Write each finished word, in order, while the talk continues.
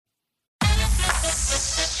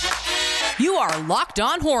You are Locked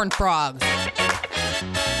On Horned Frogs,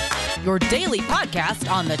 your daily podcast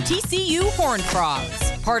on the TCU Horned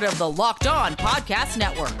Frogs, part of the Locked On Podcast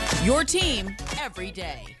Network, your team every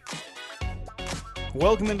day.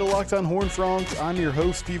 Welcome into Locked On Horned Frogs. I'm your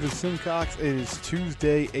host, Steven Simcox. It is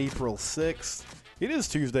Tuesday, April 6th. It is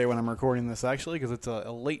Tuesday when I'm recording this, actually, because it's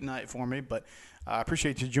a late night for me, but I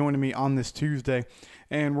appreciate you joining me on this Tuesday.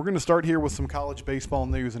 And we're going to start here with some college baseball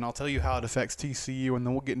news, and I'll tell you how it affects TCU, and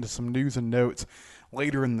then we'll get into some news and notes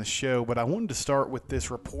later in the show. But I wanted to start with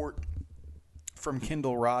this report from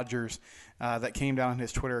Kendall Rogers that came down on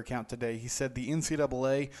his Twitter account today. He said the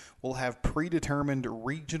NCAA will have predetermined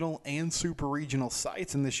regional and super regional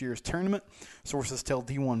sites in this year's tournament. Sources tell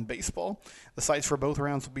D1 Baseball. The sites for both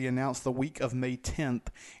rounds will be announced the week of May 10th,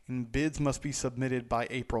 and bids must be submitted by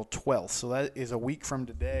April 12th. So that is a week from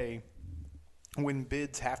today when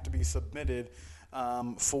bids have to be submitted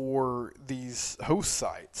for these host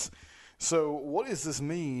sites. So what does this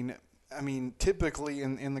mean? I mean, typically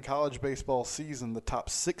in the college baseball season, the top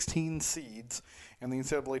 16 seeds in the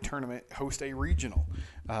NCAA tournament host a regional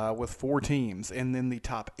with 4 teams. And then the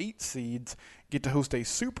top 8 seeds get to host a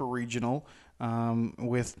super regional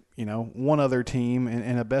with, one other team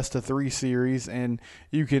in a best-of-3 series. And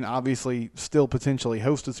you can obviously still potentially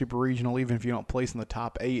host a super regional even if you don't place in the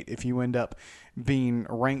top 8 if you end up being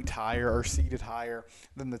ranked higher or seeded higher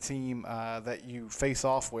than the team that you face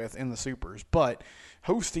off with in the supers. But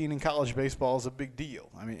hosting in college baseball is a big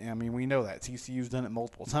deal. I mean, we know that. TCU's done it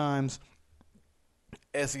multiple times.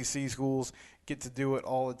 SEC schools get to do it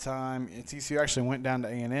all the time. And TCU actually went down to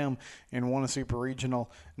A&M and won a super regional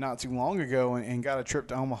not too long ago and got a trip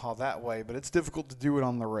to Omaha that way. But it's difficult to do it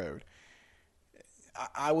on the road.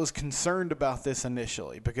 I was concerned about this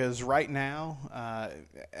initially because right now,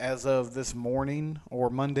 as of this morning or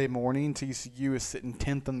Monday morning, TCU is sitting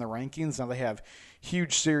 10th in the rankings. Now they have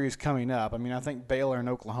huge series coming up. I mean, I think Baylor and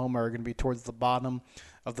Oklahoma are going to be towards the bottom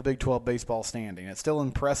of the Big 12 baseball standing. It's still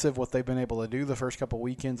impressive what they've been able to do the first couple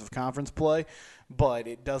weekends of conference play, but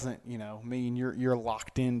it doesn't, mean you're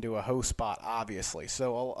locked into a host spot, obviously.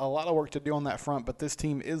 So a lot of work to do on that front, but this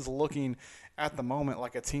team is looking at the moment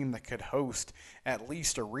like a team that could host at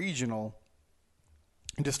least a regional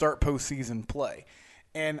to start postseason play.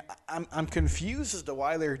 And I'm confused as to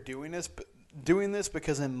why they're doing this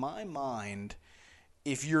because in my mind,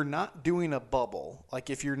 if you're not doing a bubble, like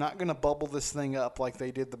if you're not going to bubble this thing up like they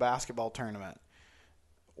did the basketball tournament,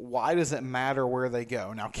 why does it matter where they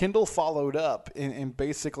go? Now, Kendall followed up and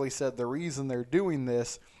basically said the reason they're doing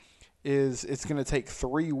this is it's going to take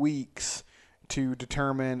 3 weeks to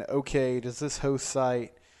determine, okay, does this host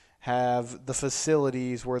site have the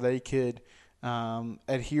facilities where they could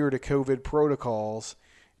adhere to COVID protocols?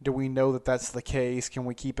 Do we know that that's the case? Can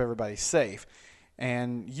we keep everybody safe?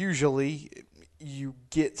 And usually you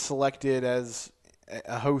get selected as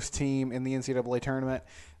a host team in the NCAA tournament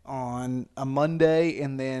on a Monday,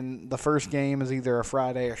 and then the first game is either a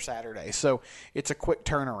Friday or Saturday. So it's a quick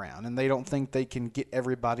turnaround, and they don't think they can get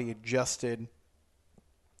everybody adjusted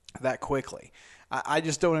that quickly. I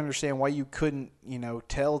just don't understand why you couldn't,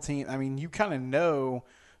 tell team. I mean, you kind of know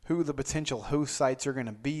who the potential host sites are going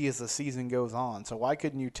to be as the season goes on. So why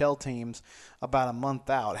couldn't you tell teams about a month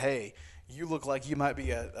out, hey, you look like you might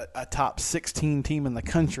be a top 16 team in the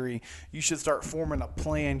country. You should start forming a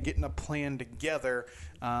plan, getting a plan together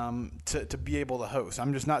to be able to host.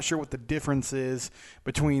 I'm just not sure what the difference is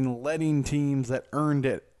between letting teams that earned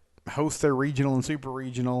it host their regional and super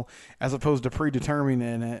regional as opposed to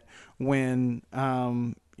predetermining it when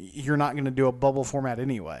you're not going to do a bubble format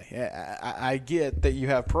anyway. I get that you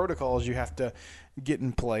have protocols you have to get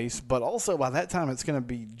in place, but also by that time it's going to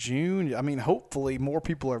be June. I mean, hopefully more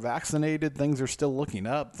people are vaccinated. Things are still looking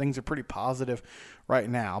up. Things are pretty positive right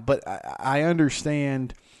now, but I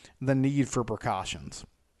understand the need for precautions.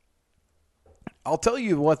 I'll tell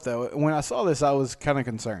you what, though, when I saw this, I was kind of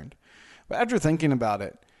concerned. But after thinking about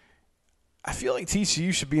it, I feel like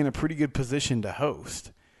TCU should be in a pretty good position to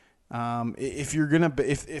host. If the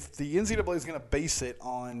NCAA is going to base it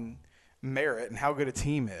on merit and how good a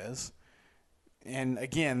team is, and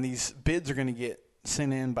again, these bids are going to get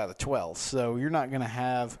sent in by the 12th, so you're not going to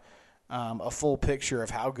have a full picture of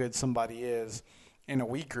how good somebody is in a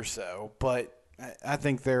week or so. But I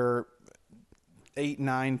think there are 8,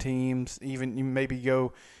 9 teams, even you maybe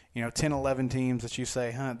go 10, 11 teams that you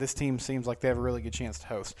say, this team seems like they have a really good chance to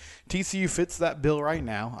host. TCU fits that bill right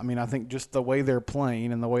now. I mean, I think just the way they're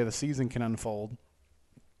playing and the way the season can unfold,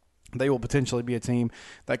 they will potentially be a team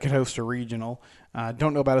that could host a regional.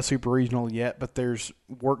 Don't know about a super regional yet, but there's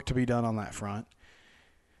work to be done on that front.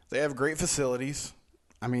 They have great facilities.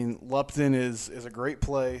 I mean, Lupton is a great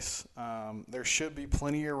place. There should be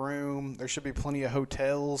plenty of room. There should be plenty of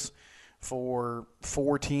hotels for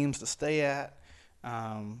 4 teams to stay at.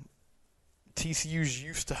 TCU's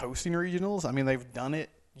used to hosting regionals. I mean, they've done it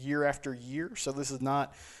year after year, so this is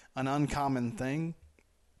not an uncommon thing.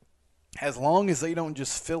 As long as they don't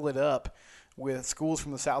just fill it up with schools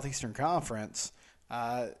from the Southeastern Conference,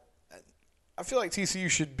 I feel like TCU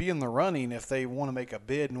should be in the running if they want to make a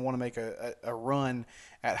bid and want to make a run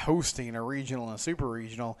at hosting a regional and a super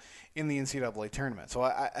regional in the NCAA tournament. So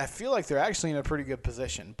I feel like they're actually in a pretty good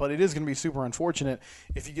position, but it is going to be super unfortunate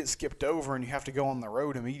if you get skipped over and you have to go on the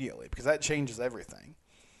road immediately, because that changes everything.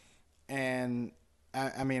 And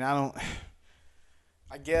I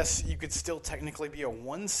guess you could still technically be a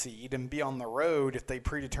 1 seed and be on the road if they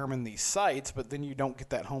predetermine these sites, but then you don't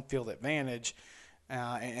get that home field advantage.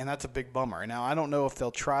 And that's a big bummer. Now, I don't know if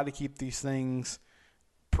they'll try to keep these things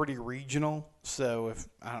pretty regional. So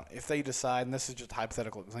if they decide, and this is just a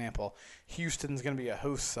hypothetical example, Houston's going to be a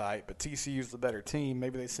host site, but TCU's the better team,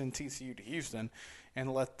 maybe they send TCU to Houston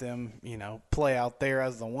and let them, play out there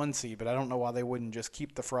as the 1 seed. But I don't know why they wouldn't just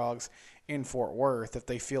keep the Frogs in Fort Worth if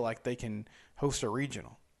they feel like they can host a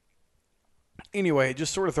regional. Anyway, it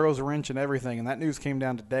just sort of throws a wrench in everything, and that news came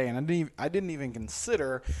down today, and I didn't even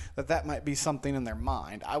consider that might be something in their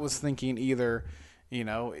mind. I was thinking either,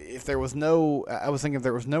 if there was no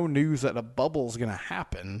news that a bubble's going to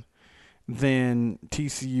happen, then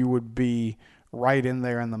TCU would be right in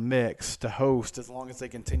there in the mix to host as long as they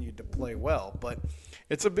continued to play well. But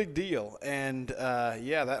it's a big deal, and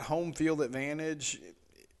that home field advantage,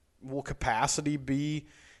 will capacity be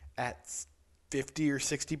at 50 or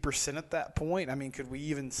 60% at that point? I mean, could we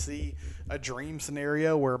even see a dream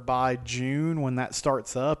scenario where by June, when that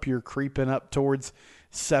starts up, you're creeping up towards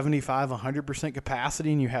 75, 100%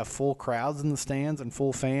 capacity and you have full crowds in the stands and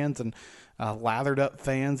full fans and lathered up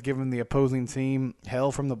fans giving the opposing team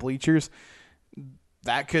hell from the bleachers?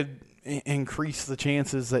 That could increase the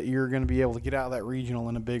chances that you're going to be able to get out of that regional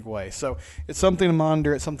in a big way. So it's something to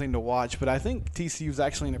monitor, it's something to watch, but I think TCU is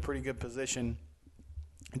actually in a pretty good position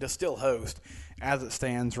to still host as it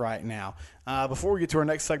stands right now. Before we get to our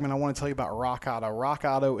next segment, I want to tell you about Rock Auto. Rock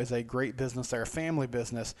Auto is a great business. They're a family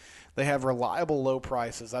business. They have reliable low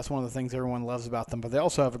prices. That's one of the things everyone loves about them. But they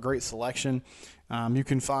also have a great selection. You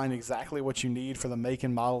can find exactly what you need for the make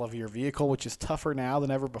and model of your vehicle, which is tougher now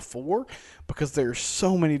than ever before because there's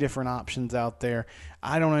so many different options out there.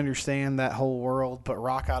 I don't understand that whole world, but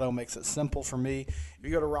Rock Auto makes it simple for me. If you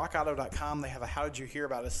go to rockauto.com, they have a How Did You Hear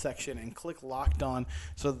About Us section, and click Locked On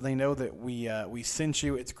so that they know that we sent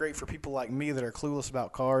you. It's great for people like me that are clueless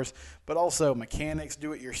about cars, but also mechanics,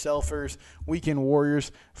 do-it-yourselfers, weekend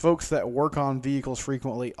warriors, folks that work on vehicles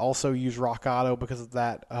frequently also use Rock Auto because of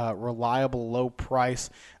that reliable low price,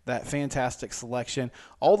 that fantastic selection,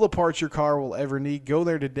 all the parts your car will ever need. Go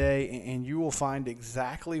there today and you will find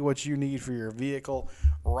exactly what you need for your vehicle.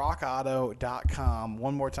 rockauto.com.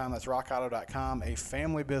 One more time, that's rockauto.com, a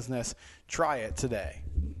family business. Try it today.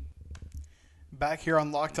 Back here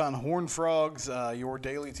on Locked On Horned Frogs, your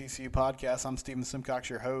daily TCU podcast. I'm Steven Simcox,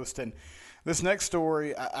 your host, and this next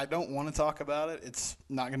story, I don't want to talk about it. It's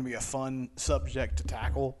not going to be a fun subject to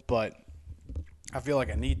tackle, but I feel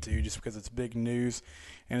like I need to just because it's big news,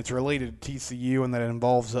 and it's related to TCU and that it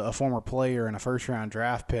involves a former player and a first-round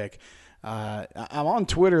draft pick. I'm on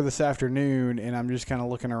Twitter this afternoon, and I'm just kind of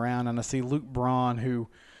looking around, and I see Luke Braun, who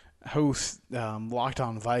hosts Locked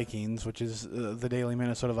On Vikings, which is the daily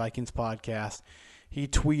Minnesota Vikings podcast. He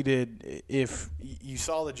tweeted, if you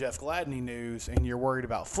saw the Jeff Gladney news and you're worried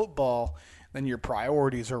about football, then your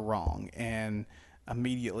priorities are wrong. And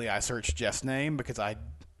immediately I searched Jeff's name because I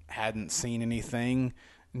hadn't seen anything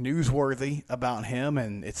newsworthy about him,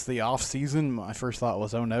 and it's the off season. My first thought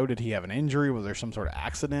was, oh no, did he have an injury? Was there some sort of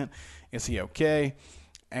accident? Is he okay?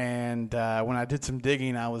 And when I did some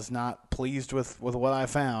digging, I was not pleased with what I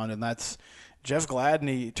found, and that's Jeff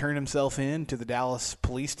Gladney turned himself in to the Dallas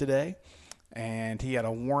police today, and he had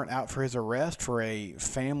a warrant out for his arrest for a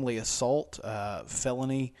family assault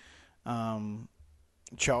felony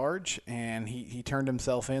charge, and he turned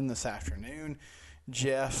himself in this afternoon.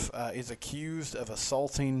 Jeff is accused of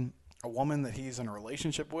assaulting a woman that he's in a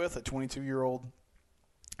relationship with, a 22-year-old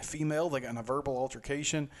female. They got in a verbal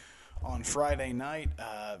altercation on Friday night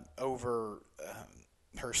over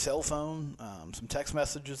her cell phone, some text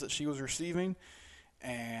messages that she was receiving,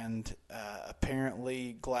 and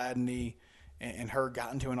apparently Gladney and her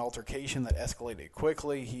got into an altercation that escalated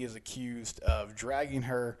quickly. He is accused of dragging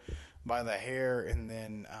her by the hair and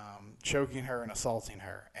then choking her and assaulting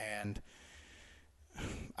her. And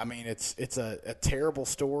I mean, it's a terrible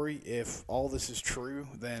story. If all this is true,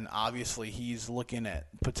 then obviously he's looking at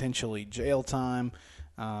potentially jail time.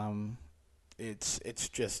 It's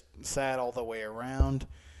just sad all the way around.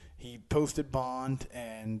 He posted bond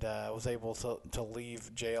and was able to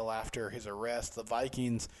leave jail after his arrest. The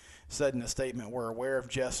Vikings said in a statement, "We're aware of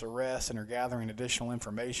Jeff's arrest and are gathering additional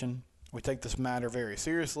information. We take this matter very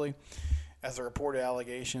seriously, as the reported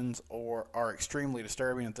allegations are extremely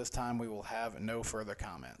disturbing. At this time, we will have no further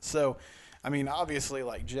comment." So, I mean, obviously,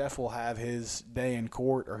 like, Jeff will have his day in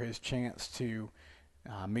court or his chance to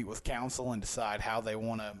meet with counsel and decide how they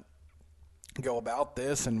want to go about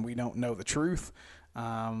this, and we don't know the truth.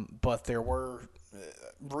 But there were,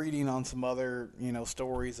 reading on some other,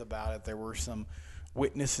 stories about it, there were some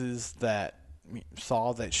witnesses that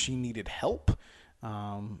saw that she needed help,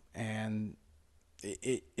 and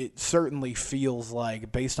it certainly feels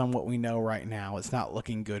like, based on what we know right now, it's not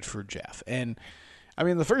looking good for Jeff. And, I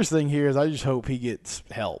mean, the first thing here is I just hope he gets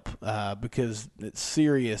help, because it's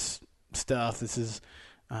serious stuff. This is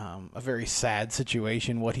a very sad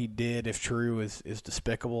situation. What he did, if true, is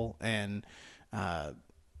despicable and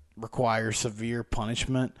requires severe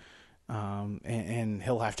punishment, and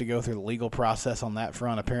he'll have to go through the legal process on that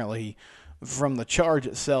front. Apparently, from the charge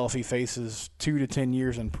itself, he faces 2 to 10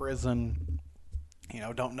 years in prison.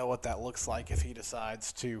 Don't know what that looks like if he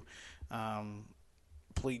decides to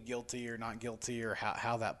plead guilty or not guilty, or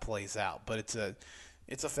how that plays out. But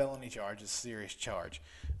it's a felony charge. It's a serious charge.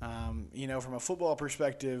 From a football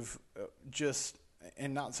perspective,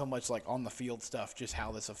 and not so much like on the field stuff, just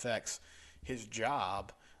how this affects his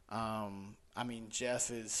job. I mean,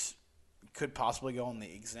 Jeff could possibly go on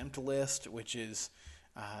the exempt list, which is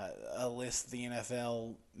a list the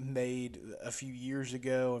NFL made a few years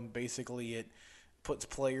ago, and basically it puts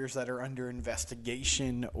players that are under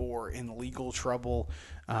investigation or in legal trouble.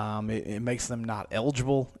 It makes them not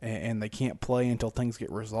eligible, and they can't play until things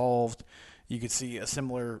get resolved. You could see a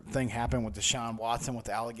similar thing happen with Deshaun Watson with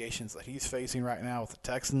the allegations that he's facing right now with the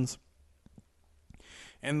Texans.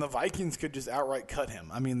 And the Vikings could just outright cut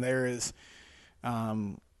him. I mean, there is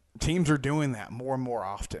teams are doing that more and more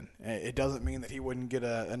often. It doesn't mean that he wouldn't get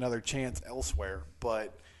another chance elsewhere,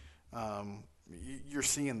 but you're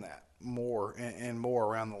seeing that more and more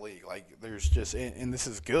around the league. Like, there's just, and this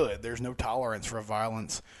is good, there's no tolerance for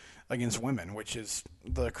violence against women, which is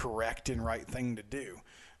the correct and right thing to do.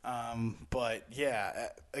 But yeah,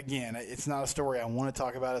 again, it's not a story I want to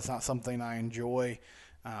talk about. It's not something I enjoy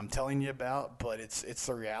telling you about, but it's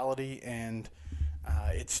the reality, and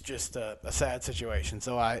it's just a sad situation.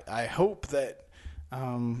 So I hope that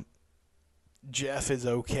Jeff is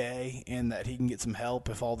okay and that he can get some help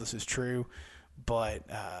if all this is true. But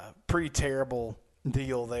pretty terrible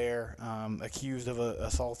deal there. Accused of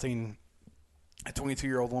assaulting a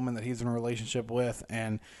 22-year-old woman that he's in a relationship with,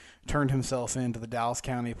 and turned himself into the Dallas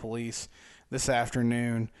County Police this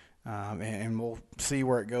afternoon. And we'll see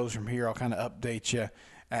where it goes from here. I'll kind of update you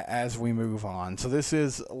as we move on. So this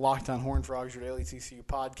is Locked on Horned Frogs, your daily TCU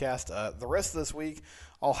podcast. The rest of this week,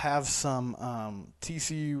 I'll have some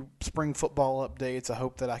TCU spring football updates. I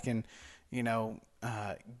hope that I can,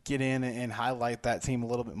 get in and highlight that team a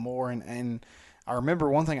little bit more. And I remember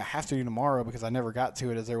one thing I have to do tomorrow, because I never got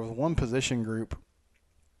to it, is there was one position group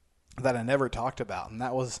that I never talked about, and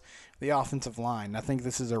that was the offensive line. I think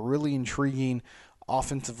this is a really intriguing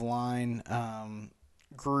offensive line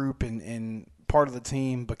group and part of the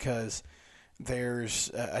team, because there's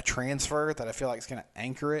a transfer that I feel like is going to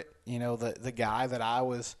anchor it. The guy that I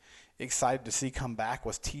was excited to see come back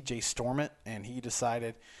was TJ Stormont, and he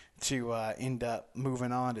decided to end up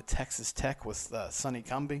moving on to Texas Tech with Sonny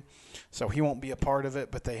Cumbie. So he won't be a part of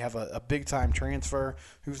it, but they have a big-time transfer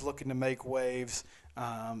who's looking to make waves,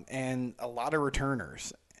 and a lot of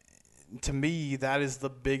returners. To me, that is the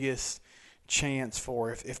biggest chance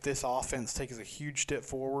for if this offense takes a huge step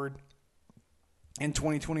forward in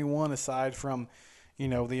 2021, aside from,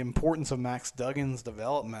 the importance of Max Duggan's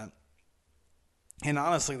development. And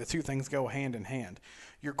honestly, the two things go hand in hand.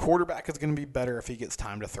 Your quarterback is going to be better if he gets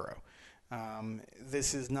time to throw.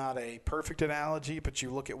 This is not a perfect analogy, but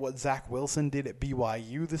you look at what Zach Wilson did at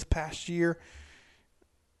BYU this past year.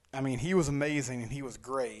 I mean, he was amazing and he was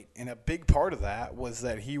great. And a big part of that was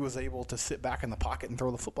that he was able to sit back in the pocket and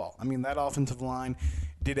throw the football. I mean, that offensive line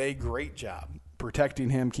did a great job protecting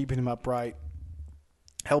him, keeping him upright,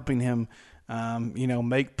 helping him,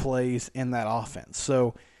 make plays in that offense.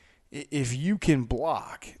 So if you can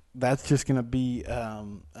block, that's just going to be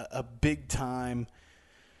a big-time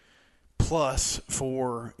plus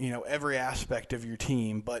for, every aspect of your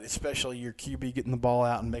team, but especially your QB getting the ball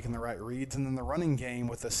out and making the right reads. And then the running game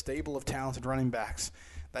with a stable of talented running backs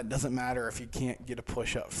that doesn't matter if you can't get a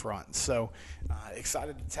push up front. So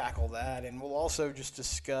excited to tackle that. And we'll also just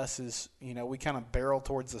discuss we kind of barrel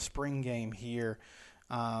towards the spring game here,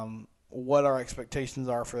 what our expectations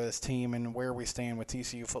are for this team and where we stand with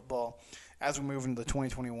TCU football as we move into the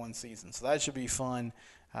 2021 season. So that should be fun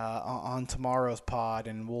on tomorrow's pod,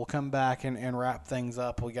 and we'll come back and wrap things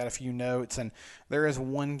up. We got a few notes, and there is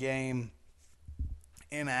one game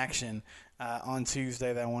in action on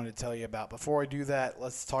Tuesday that I wanted to tell you about. Before I do that,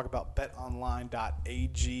 let's talk about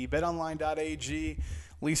betonline.ag. Betonline.ag,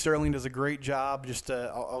 Lee Sterling does a great job.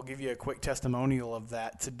 I'll give you a quick testimonial of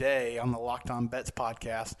that today on the Locked On Bets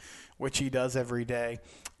podcast, which he does every day.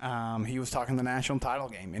 He was talking the national title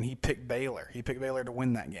game, and he picked Baylor. He picked Baylor to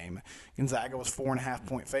win that game. Gonzaga was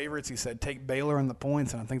 4.5-point favorites. He said, take Baylor in the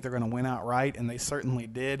points, and I think they're going to win outright, and they certainly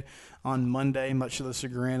did on Monday, much to the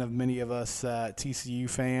chagrin of many of us TCU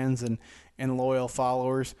fans and loyal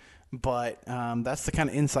followers. But that's the kind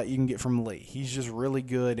of insight you can get from Lee. He's just really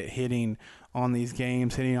good at hitting on these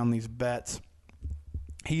games, hitting on these bets.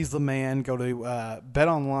 He's the man. Go to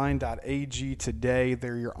betonline.ag today.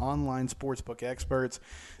 They're your online sportsbook experts.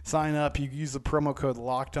 Sign up. You can use the promo code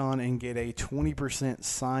LOCKEDON and get a 20%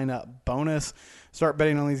 sign-up bonus. Start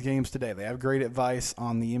betting on these games today. They have great advice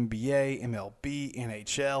on the NBA, MLB,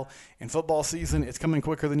 NHL, and football season. It's coming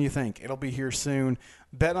quicker than you think. It'll be here soon.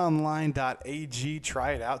 betonline.ag.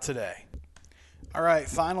 Try it out today. All right,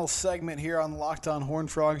 final segment here on Locked On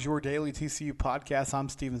Horned Frogs, your daily TCU podcast. I'm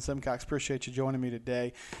Steven Simcox. Appreciate you joining me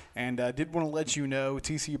today. And did want to let you know,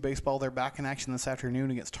 TCU baseball, they're back in action this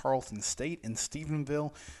afternoon against Tarleton State in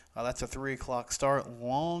Stephenville. That's a 3 o'clock start.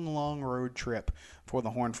 Long road trip for the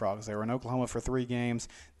Horned Frogs. They were in Oklahoma for 3 games.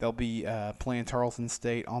 They'll be playing Tarleton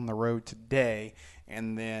State on the road today,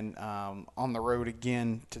 and then on the road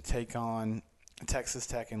again to take on Texas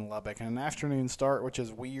Tech in Lubbock. And an afternoon start, which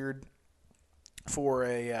is weird for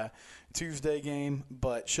a Tuesday game,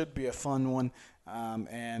 but should be a fun one.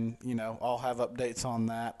 And I'll have updates on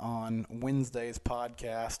that on Wednesday's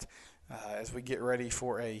podcast as we get ready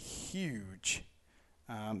for a huge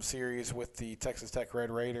series with the Texas Tech Red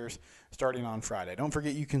Raiders starting on Friday. Don't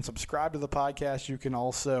forget, you can subscribe to the podcast. You can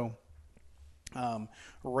also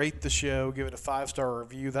rate the show, give it a 5-star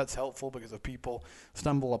review. That's helpful because if people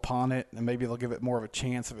stumble upon it, and maybe they'll give it more of a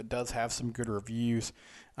chance if it does have some good reviews.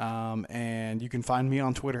 And you can find me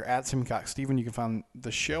on Twitter at SimcoxSteven. You can find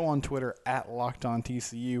the show on Twitter at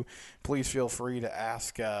LockedOnTCU. Please feel free to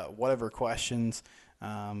ask whatever questions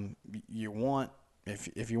you want.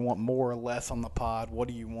 If you want more or less on the pod, what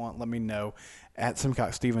do you want? Let me know. At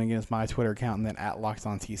SimcoxSteven, again, is my Twitter account, and then at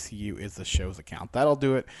LockedOnTCU is the show's account. That'll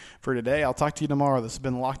do it for today. I'll talk to you tomorrow. This has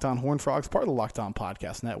been Locked On Horned Frogs, part of the Locked On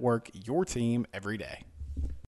Podcast Network, your team every day.